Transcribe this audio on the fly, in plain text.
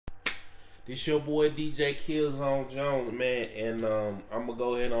This your boy DJ Killzone Jones, man, and I'm gonna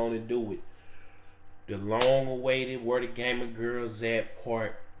go ahead on and do it. The long-awaited Where the Gamer Girls At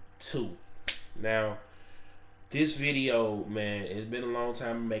Part 2. Now, this video, man, it's been a long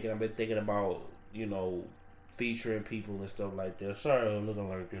time making. I've been thinking about, featuring people and stuff like that. Sorry, I'm looking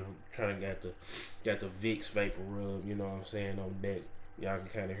like this. I'm trying to got the Vicks vapor rub, you know what I'm saying, on deck. Y'all can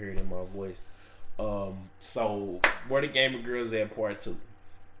kind of hear it in my voice. So Where the Gamer Girls At Part 2.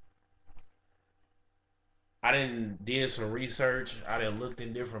 I didn't did some research. I done looked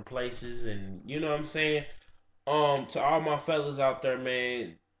in different places, and you know what I'm saying. To all my fellas out there,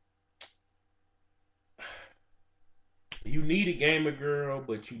 man, you need a gamer girl,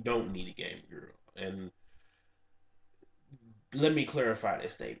 but you don't need a gamer girl. And let me clarify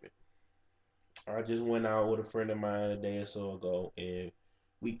that statement. I just went out with a friend of mine a day or so ago, and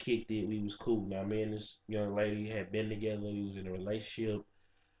we kicked it. We was cool. Now, me and this young lady had been together. We was in a relationship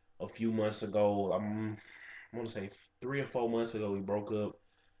a few months ago. I want to say 3 or 4 months ago. We broke up.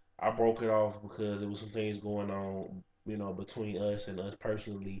 I broke it off because there was some things going on, between us and us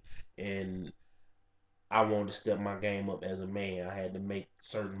personally, and I wanted to step my game up as a man. I had to make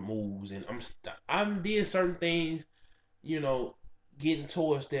certain moves, and I'm did certain things, you know, getting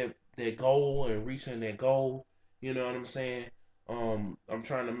towards that goal and reaching that goal. You know what I'm saying? I'm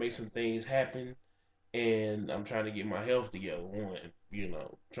trying to make some things happen, and I'm trying to get my health together. One,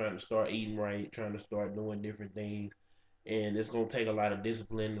 trying to start eating right, trying to start doing different things, and it's gonna take a lot of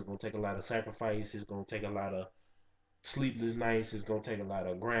discipline. It's gonna take a lot of sacrifice. It's gonna take a lot of sleepless nights. It's gonna take a lot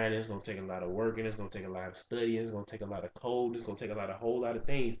of grinding. It's gonna take a lot of working. It's gonna take a lot of studying. It's gonna take a lot of code. It's gonna take a whole lot of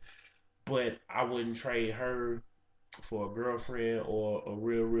things. But I wouldn't trade her for a girlfriend or a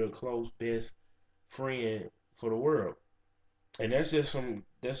real close best friend for the world. And that's just some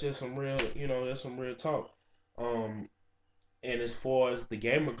real, that's some real talk. Um, and as far as the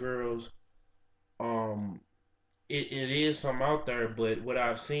gamer girls, um, it is some out there, but what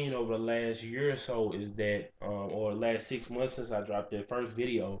I've seen over the last year or so is that, or last 6 months since I dropped that first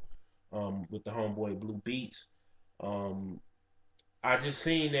video, with the homeboy Blubeatz, um, I just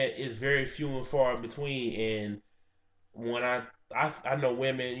seen that it's very few and far between. And when I know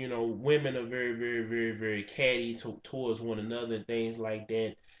women, women are very, very, very, very catty towards one another and things like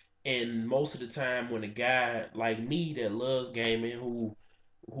that. And most of the time, when a guy like me that loves gaming, who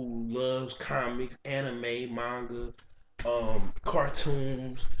loves comics, anime, manga,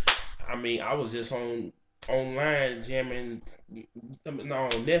 cartoons. I mean, I was just online jamming, no, on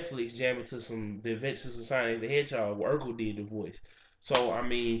Netflix jamming to some The Adventures of Sonic the Hedgehog, where Urkel did the voice. So I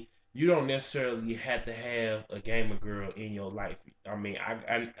mean, you don't necessarily have to have a gamer girl in your life. I mean,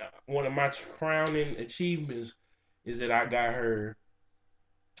 I one of my crowning achievements is that I got her,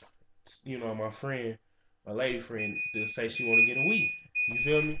 my friend, my lady friend, to say she want to get a Wii. You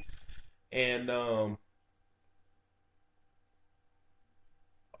feel me? And um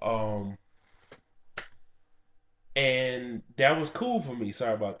and that was cool for me.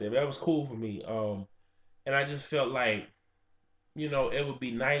 Sorry about that. That was cool for me. And I just felt like, it would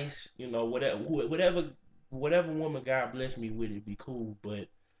be nice, whatever woman God bless me with, it'd be cool. But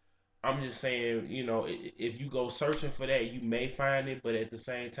I'm just saying, if you go searching for that, you may find it. But at the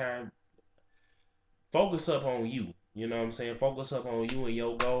same time, focus up on you. You know what I'm saying? Focus up on you and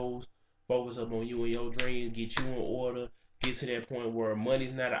your goals. Focus up on you and your dreams. Get you in order. Get to that point where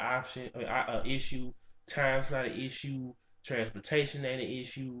money's not an option, an issue. Time's not an issue. Transportation ain't an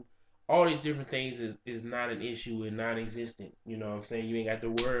issue. All these different things is not an issue and non-existent. You know what I'm saying? You ain't got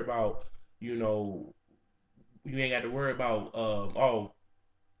to worry about, you know, you ain't got to worry about,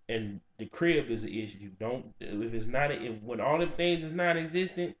 and the crib is an issue. Don't if it's not if when all them things is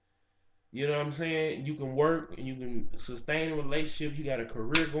non-existent, you know what I'm saying? You can work and you can sustain a relationship. You got a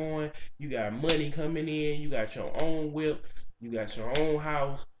career going. You got money coming in. You got your own whip. You got your own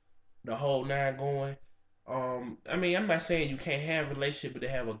house. The whole nine going. I mean, I'm not saying you can't have a relationship, but to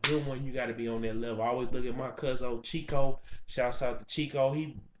have a good one, you got to be on that level. I always look at my cousin Chico. Shouts out to Chico.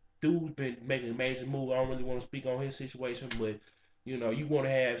 Dude's been making a major move. I don't really want to speak on his situation, but you want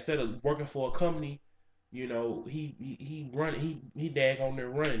to have, instead of working for a company, he dag on there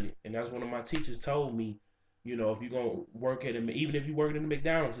running it. And that's one of my teachers told me, if you're gonna work at a, even if you working at a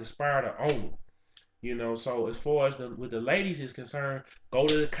McDonald's, aspire to own it. So as far as with the ladies is concerned, go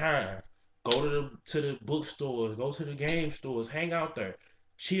to the cons, go to the bookstores, go to the game stores, hang out there,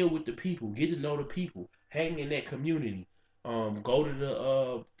 chill with the people, get to know the people, hang in that community. Go to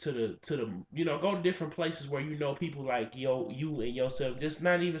the go to different places where people like you and yourself. Just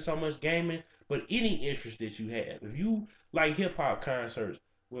not even so much gaming, but any interest that you have. If you like hip hop concerts,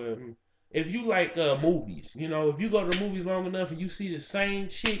 well, if you like movies, if you go to the movies long enough and you see the same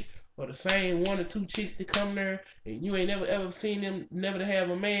chick or the same one or two chicks that come there, and you ain't never ever seen them, never to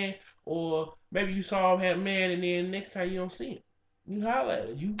have a man, or maybe you saw them have a man, and then next time you don't see him. You holler at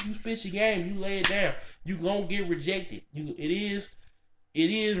it. You spit your game. You lay it down. You gonna get rejected. It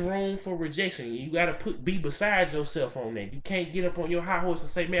is room for rejection. You gotta be beside yourself on that. You can't get up on your high horse and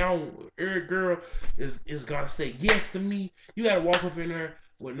say, man, I don't, every girl is gonna say yes to me. You gotta walk up in there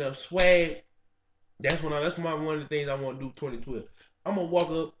with enough swag. That's one of the things I want to do 2012. I'm gonna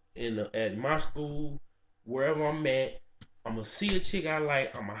walk up at my school, wherever I'm at. I'm gonna see a chick I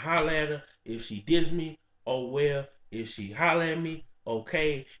like. I'm gonna holler at her. If she diss me, oh well. If she holler at me,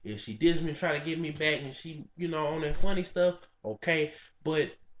 okay. If she diss me, try to get me back, and she, on that funny stuff, okay.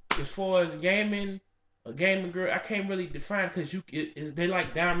 But as far as gaming, a gaming girl, I can't really define because they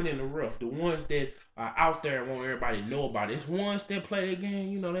like diamond in the rough. The ones that are out there and want everybody to know about it. It's ones that play the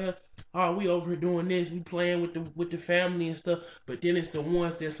game, they're, oh, we over here doing this, we playing with the family and stuff. But then it's the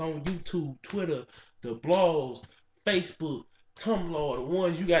ones that's on YouTube, Twitter, the blogs, Facebook, Tumblr, the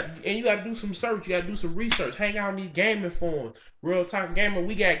ones you got to do some search, you got to do some research. Hang out on these gaming forums. Real Talk Gamer,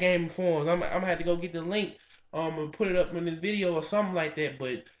 we got gaming forums. I'm gonna have to go get the link, and put it up in this video or something like that.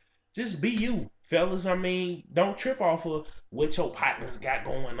 But just be you, fellas. I mean, don't trip off of what your partners got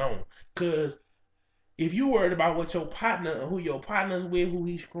going on, cause if you worried about what your partner, who your partner's with, who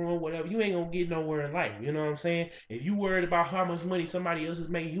he's screwing, whatever, you ain't gonna get nowhere in life. You know what I'm saying? If you worried about how much money somebody else is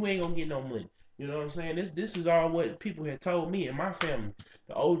making, you ain't gonna get no money. You know what I'm saying? This is all what people had told me and my family,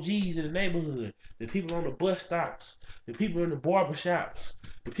 the OGs in the neighborhood, the people on the bus stops, the people in the barber shops,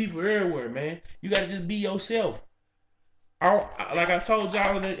 the people everywhere, man. You gotta just be yourself. Like I told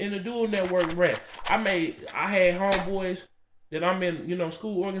y'all in the dual network rap, I had homeboys that I'm in,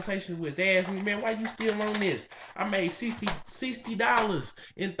 school organizations with. They asked me, man, why you still on this? I made $60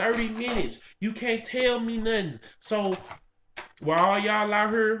 in 30 minutes. You can't tell me nothing. So while all y'all out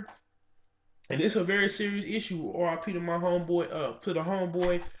here, and it's a very serious issue, RIP to my homeboy, to the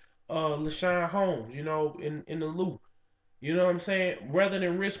homeboy, LaShawn Holmes, in the loop. You know what I'm saying? Rather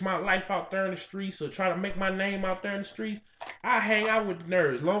than risk my life out there in the streets or try to make my name out there in the streets, I hang out with the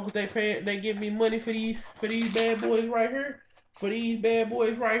nerds. As long as they give me money for these bad boys right here,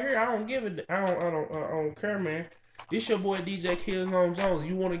 I don't give it. I don't care, man. This your boy DJ Killzone Jones.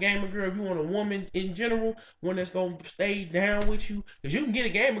 You want a gamer girl? If you want a woman in general, one that's gonna stay down with you, because you can get a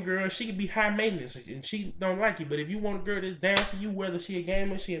gamer girl, she can be high maintenance and she don't like you. But if you want a girl that's down for you, whether she a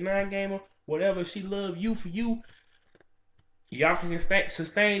gamer, she a non-gamer, whatever, she love you for you, y'all can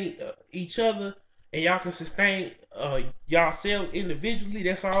sustain each other, and y'all can sustain yourselves individually.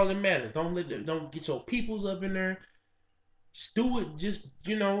 That's all that matters. Don't get your peoples up in there. Just do it. Just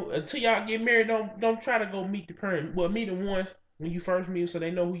until y'all get married. Don't try to go meet the parent. Well, meet them once when you first meet them, so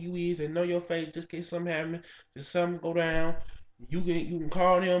they know who you is and know your face. Just in case something happen, just something go down. You can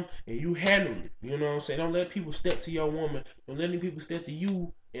call them and you handle it. You know what I'm saying? Don't let people step to your woman. Don't let any people step to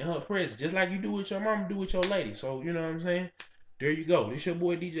you in her presence. Just like you do with your mom, do with your lady. So you know what I'm saying? There you go. This your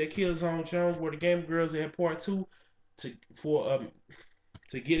boy DJ Killzone Jones, where the Game Girls at part 2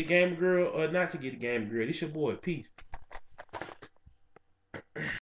 to get a game girl or not to get a game girl. This your boy. Peace.